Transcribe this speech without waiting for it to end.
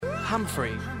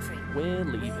Humphrey, we're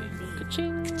leaving.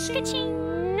 Ka-ching.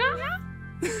 Ka-ching.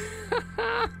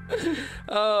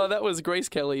 Oh, that was Grace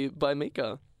Kelly by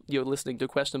Mika. You're listening to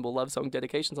Questionable Love Song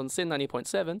Dedications on Sin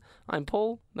 90.7. I'm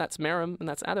Paul, that's Merryn, and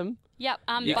that's Adam. Yep.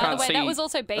 You By the can't way, see- that was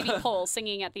also Baby Paul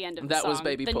singing at the end of the That song. was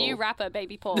Baby the Paul. new rapper,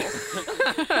 Baby Paul.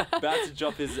 About to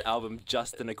drop his album,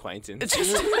 Just an Acquaintance. It's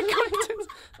just an acquaintance.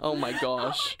 Oh my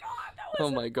gosh. That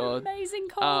was Oh my God. amazing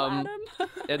call, Adam.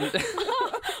 And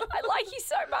I like you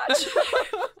so much.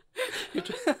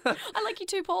 I like you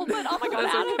too, Paul, but oh my God,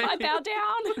 That's Adam, okay. I bow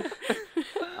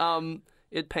down.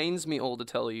 it pains me all to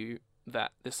tell you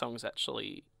that this song's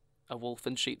actually a wolf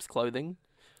in sheep's clothing,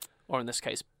 or in this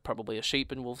case, probably a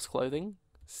sheep in wolf's clothing.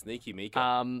 Sneaky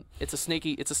Mika. It's a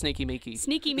sneaky Miki.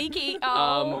 Sneaky Miki.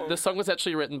 Oh. The song was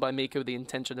actually written by Mika with the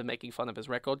intention of making fun of his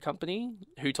record company,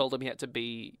 who told him he had to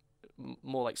be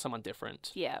more like someone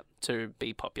different Yeah. to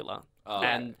be popular. Oh.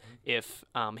 And if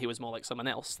he was more like someone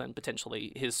else, then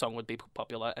potentially his song would be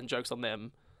popular. And jokes on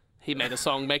them, he made a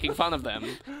song making fun of them,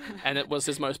 and it was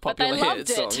his most But they popular loved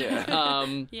hit. it. So, yeah.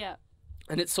 Yeah.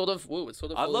 And it's sort of,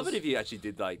 I'd love it if you actually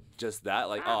did like just that.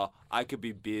 Like, oh, I could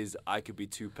be Biz, I could be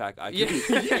Tupac, I could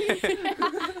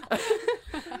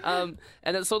Yeah.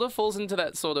 And it sort of falls into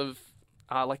that sort of,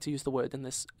 I like to use the word in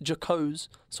this, jocose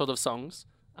sort of songs.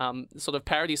 Sort of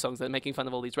parody songs that are making fun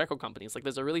of all these record companies. Like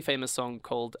there's a really famous song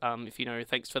called, if you know,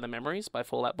 Thanks for the Memories by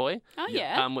Fall Out Boy. Oh,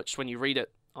 yeah. Which when you read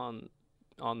it on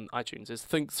iTunes is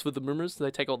Thanks for the Memories.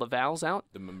 They take all the vowels out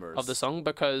the members of the song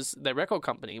because their record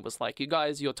company was like, you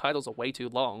guys, your titles are way too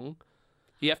long.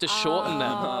 You have to shorten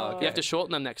them. Oh, You have to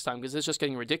shorten them next time because it's just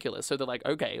getting ridiculous. So they're like,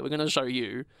 okay, we're going to show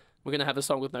you. We're going to have a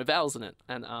song with no vowels in it.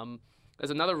 And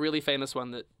there's another really famous one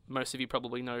that most of you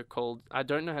probably know called, I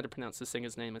don't know how to pronounce the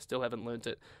singer's name. I still haven't learnt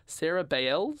it. Sarah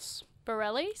Bareilles?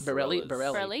 Borelli's? Borelli.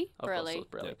 Borelli. Of course it was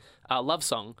Borelli. Borelli. Love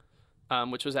Song,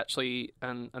 which was actually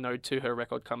an ode to her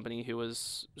record company who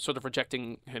was sort of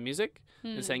rejecting her music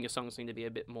and saying your songs need to be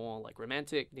a bit more like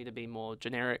romantic, need to be more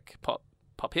generic pop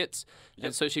hits. Yep.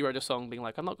 And so she wrote a song being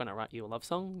like, I'm not going to write you a love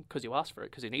song because you asked for it,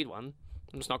 because you need one.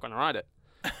 I'm just not going to write it.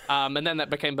 And then that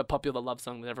became a popular love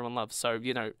song that everyone loves. So,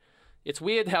 you know, it's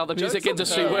weird how the music Jokes on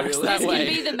industry her, works really. that This way.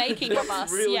 can be the making of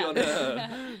us. really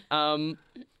yeah. on her.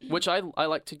 Which I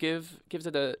like to gives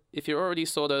it a, if you're already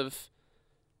sort of,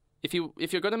 if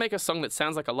you're going to make a song that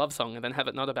sounds like a love song and then have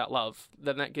it not about love,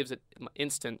 then that gives it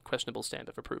instant questionable stamp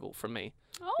of approval from me.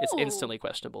 Oh. It's instantly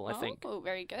questionable, I think. Oh,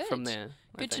 very good. From there.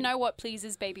 I Good to think. know what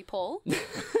pleases Baby Paul.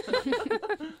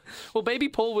 Well, Baby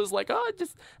Paul was like,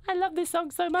 I love this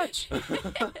song so much.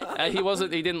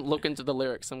 He didn't look into the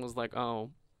lyrics and was like, oh,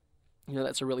 you know,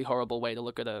 that's a really horrible way to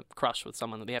look at a crush with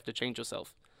someone that you have to change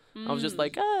yourself. I was just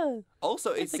like,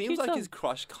 Also, it That's a seems cute like song. his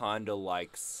crush kind of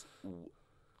likes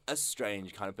a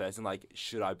strange kind of person. Like,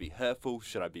 should I be hurtful?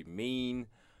 Should I be mean?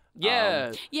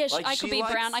 yeah. Yeah, Like, I could she be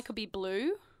likes- brown, I could be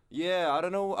blue. Yeah, I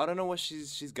don't know what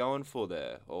she's going for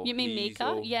there. Or You mean he's, Mika?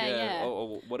 or- Yeah.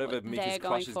 Or whatever What Mika's they're crush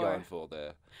going is for. going for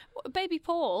there. Baby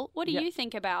Paul, what do Yeah. you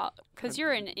think about? Because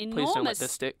you're an Please don't let enormous.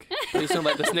 this stick. Please don't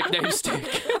let this nickname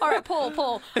stick. All right,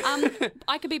 Paul.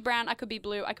 I could be brown, I could be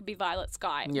blue, I could be violet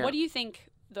sky. Yeah. What do you think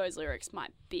those lyrics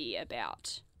might be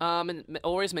about? And it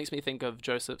always makes me think of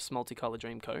Joseph's Multicolor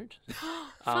Dreamcoat.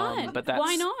 Fun. But that's,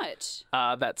 Why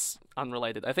not? That's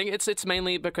unrelated. I think it's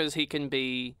mainly because he can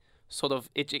be sort of,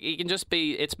 he can just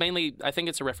be, it's mainly, I think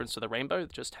it's a reference to the rainbow,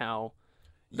 just how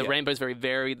the Yeah. rainbow is very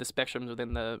varied, the spectrums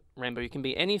within the rainbow. You can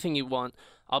be anything you want.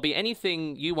 I'll be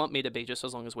anything you want me to be just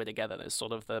as long as we're together. That's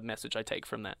sort of the message I take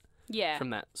from that. Yeah.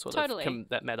 From that sort Totally. of,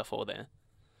 that metaphor there.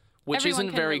 Which Everyone isn't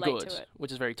can very relate good, to it.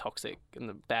 which is very toxic and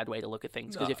a bad way to look at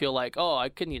things. Because you No. feel like, I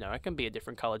can be a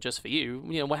different color just for you.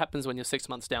 You know, what happens when you're 6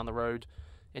 months down the road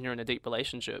and you're in a deep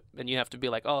relationship and you have to be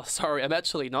like, oh, sorry, I'm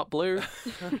actually not blue.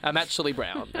 I'm actually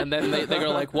brown. And then they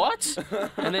go like, what?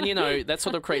 And then, you know, that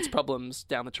sort of creates problems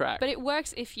down the track. But it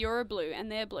works if you're a blue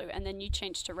and they're blue, and then you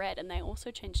change to red and they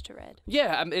also change to red.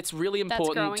 yeah, it's really That's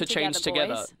important growing to change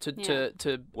together, together. boys.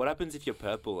 To What happens if you're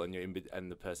purple and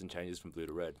and the person changes from blue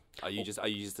to red? Are you just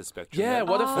a spectrum? yeah, then?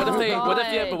 what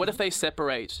God. if they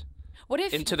separate What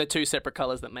if into the two separate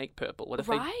colors that make purple? What if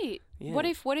they right? Yeah.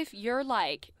 What if you're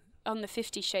like on the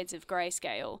 50 Shades of Grey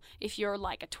scale? If you're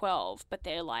like a 12, but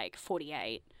they're like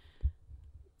 48.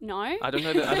 No. I don't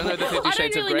know the 50 I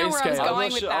Shades don't of really Grey know where I was scale. going. I'm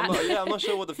not with sure. that. I'm not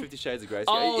sure what the 50 Shades of Grey.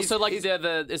 Oh, is, so like is,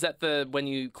 is that the when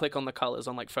you click on the colors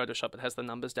on like Photoshop, it has the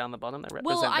numbers down the bottom that represent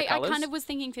Well, the I colors? kind of was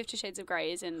thinking 50 Shades of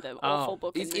Grey is in the Oh. awful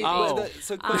book. Is, and is, movie. Oh.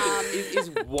 so question,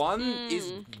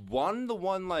 is one the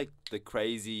one like the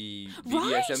crazy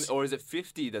Right. BDSM, or is it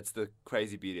 50 that's the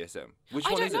crazy BDSM? Which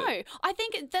I one don't is know. it? I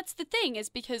think that's the thing is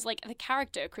because like the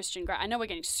character Christian Grey. I know we're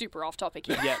getting super off topic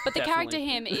here, Yeah, but the character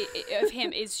definitely. of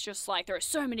him is just like there are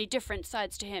so many different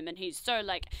sides to him, and he's so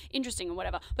like interesting and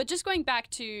whatever. But just going back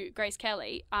to Grace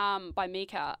Kelly, by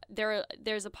Mika,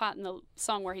 there's a part in the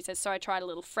song where he says, "So I tried a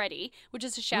little Freddie," which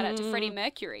is a shout out to Freddie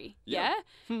Mercury. Yeah.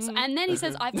 So, and then he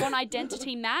says, "I've gone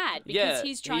identity mad," because Yeah,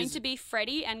 he's trying he's- to be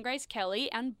Freddie and Grace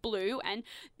Kelly and Blue and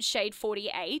Shade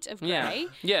 48 of Yeah. Grey.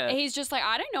 Yeah. He's just like,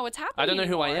 I don't know what's happening. I don't know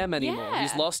who I anymore. am anymore. Yeah.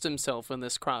 He's lost himself in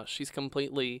this crush. He's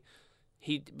completely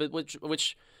but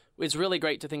which is really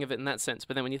great to think of it in that sense.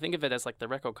 But then when you think of it as like the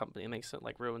record company, it makes it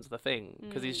like ruins the thing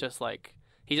because he's just like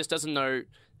he just doesn't know.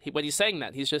 When he's saying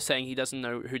that, he's just saying he doesn't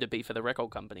know who to be for the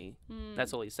record company.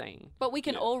 That's all he's saying. But we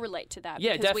can all relate to that.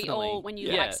 Yeah, because we definitely. all, when you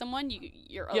Yeah. like someone,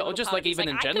 you're a Yeah, or little just part like of you's even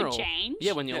in I general. could change.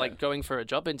 Yeah, when you're Yeah. like going for a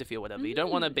job interview or whatever, you don't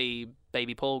want to be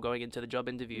Baby Paul going into the job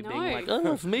interview being No. like,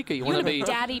 "Oh, Mika." You want to be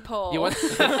Daddy Paul. You want,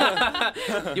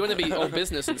 you want to be all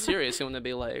business and serious. You want to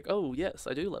be like, "Oh yes,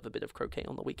 I do love a bit of croquet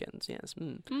on the weekends." Yes.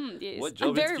 Yes. What I'm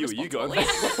job very interview are you going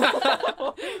responsible.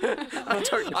 for? I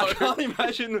don't know. I can't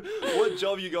imagine what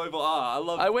job you going for. I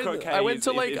love croquet. I went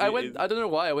to like, is- I don't know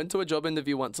why. I went to a job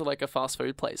interview once at like a fast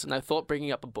food place, and I thought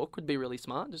bringing up a book would be really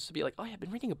smart, just to be like, "Oh, yeah, I've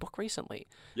been reading a book recently."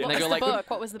 Yeah. What And was they the go like, book?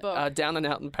 What was the book? Down and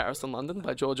Out in Paris and London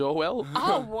by George Orwell.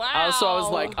 Oh, wow. So I was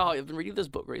like, "Oh, I've been reading this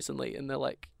book recently," and they're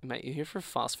like, "Mate, you're here for a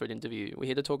fast food interview. We're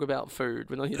here to talk about food.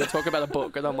 We're not here to talk about a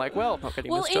book." And I'm like, "Well, I'm not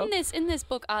getting Well, this job." in this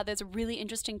book, there's a really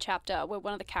interesting chapter where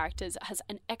one of the characters has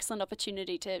an excellent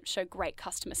opportunity to show great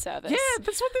customer service. Yeah,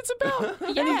 that's what it's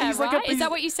about. Yeah, he's right? like Is that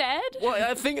what you said? Well,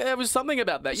 I think there was something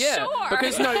about that. Yeah, Sure.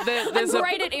 because no, there's I'm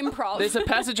great at improv. there's a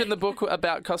passage in the book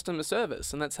about customer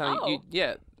service, and that's how Oh. you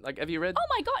yeah. Like, have you read? Oh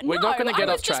my God! We're no, not going to get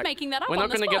I off was track. just making that up. We're on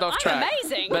not the going to get spot. off track. I'm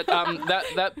amazing. But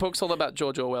that book's all about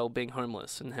George Orwell being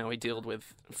homeless and how he dealt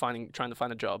with trying to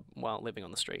find a job while living on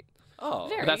the street. Oh,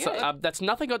 Very That's good. that's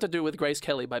nothing got to do with Grace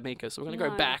Kelly by Mika. So we're going to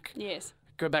No. go back Yes.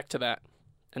 to that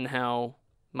and how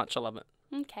much I love it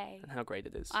Okay. and how great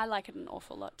it is. I like it an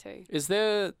awful lot too. Is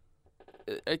there?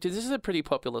 This is a pretty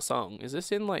popular song. Is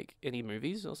this in like any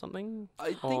movies or something?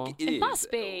 I Or- think it is.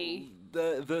 must be.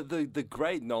 The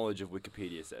great knowledge of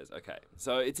Wikipedia says, okay,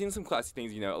 so it's in some classic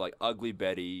things, like Ugly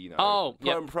Betty, Oh,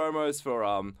 yep. promos for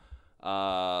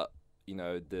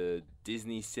the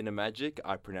Disney Cinemagic.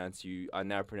 I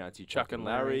now pronounce you Chuck and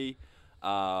Larry.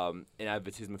 An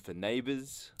advertisement for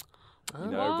Neighbours.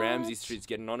 Ramsey What? Street's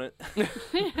getting on it.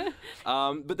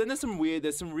 But then there's some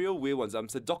real weird ones.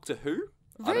 So Doctor Who.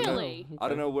 Really? I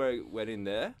don't know where it went in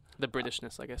there. The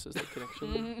Britishness, I guess, is the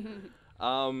connection.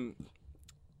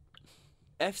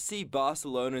 FC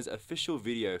Barcelona's official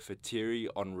video for Thierry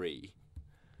Henry.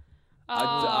 Oh.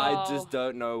 I just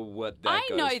don't know what that I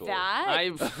goes know for. that.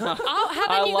 Oh,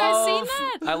 haven't you guys seen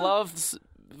that? I love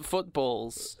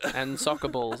footballs and soccer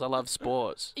balls. I love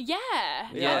sports. Yeah,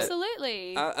 Yeah.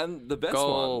 absolutely. And the best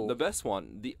Goal.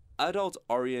 the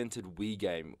adult-oriented Wii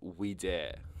game, We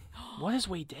Dare. What is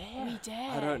We Dare? We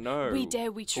dare. I don't know. We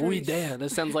dare. We truth. We Dare. That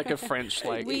sounds like a French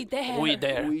like. We dare. We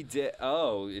Dare. We Dare.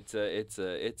 Oh, it's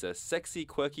a sexy,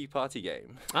 quirky party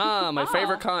game. My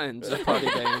favorite kind of party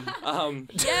game. Yeah, And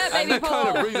baby that kind Paul.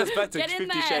 of brings us back to Get in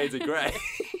 50 there. Shades of Grey.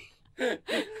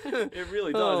 It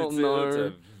really does. Oh, It's no.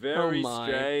 a very Oh, my.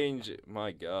 strange.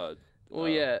 My God. Well,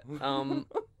 yeah.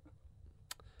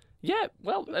 Yeah.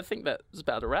 Well, I think that's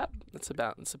about a wrap. That's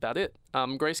about it.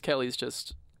 Grace Kelly's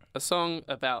just a song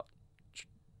about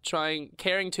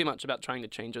caring too much about trying to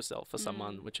change yourself for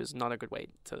someone, which is not a good way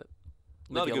to live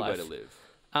Not a your good life. way to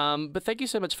live. But thank you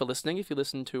so much for listening. If you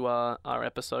listened to our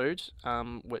episode,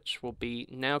 which will be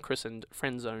now christened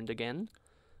Friendzoned again,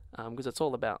 because it's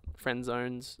all about friend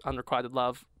zones, unrequited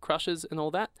love, crushes, and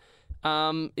all that.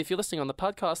 If you're listening on the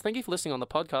podcast, thank you for listening on the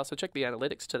podcast. So check the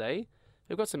analytics today.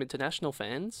 We've got some international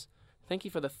fans. Thank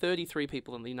you for the 33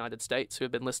 people in the United States who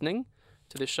have been listening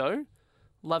to this show.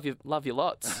 Love you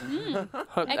lots.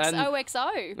 Hope-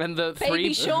 XOXO. and the Baby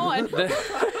three Sean.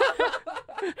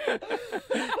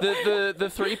 the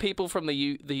three people from the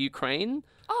Ukraine,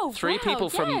 Oh, three wow, people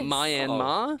yes. from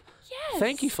Myanmar. Yes.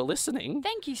 Thank you for listening.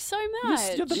 Thank you so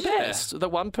much. You're the best. The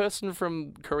one person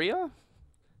from Korea.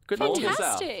 Good on you.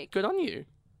 Fantastic. Good on you.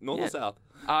 North Yeah. or South?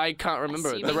 I can't remember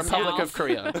it. The Assuming Republic of South.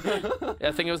 Korea.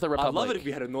 I think it was the I'd Republic. love it if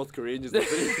we had a North Korean just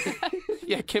listening.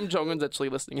 Yeah, Kim Jong Un's actually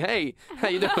listening. Hey, how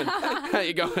you doing? How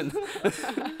you going?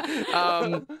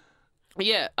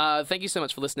 Thank you so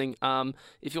much for listening.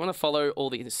 If you want to follow all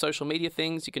the social media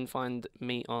things, you can find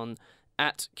me on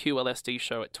 @QLSD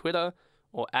Show at Twitter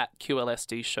or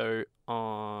 @QLSD Show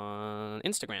on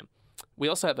Instagram. We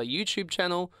also have a YouTube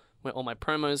channel where all my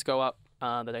promos go up.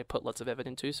 that I put lots of effort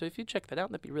into. So if you check that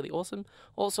out, that'd be really awesome.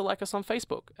 Also, like us on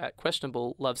Facebook at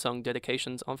Questionable Love Song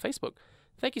Dedications on Facebook.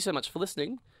 Thank you so much for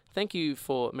listening. Thank you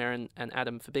for Merryn and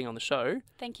Adam for being on the show.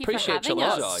 Thank you Appreciate for having you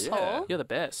us, lots. Paul. You're the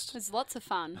best. It was lots of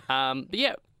fun. But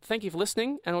yeah, thank you for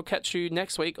listening, and we'll catch you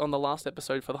next week on the last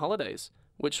episode for the holidays,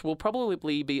 which will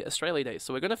probably be Australia Day.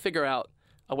 So we're going to figure out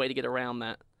a way to get around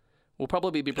that. We'll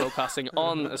probably be broadcasting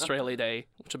on Australia Day,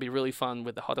 which will be really fun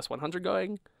with the Hottest 100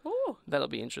 going. Ooh. That'll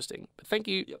be interesting. But thank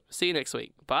you. Yep. See you next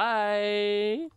week. Bye.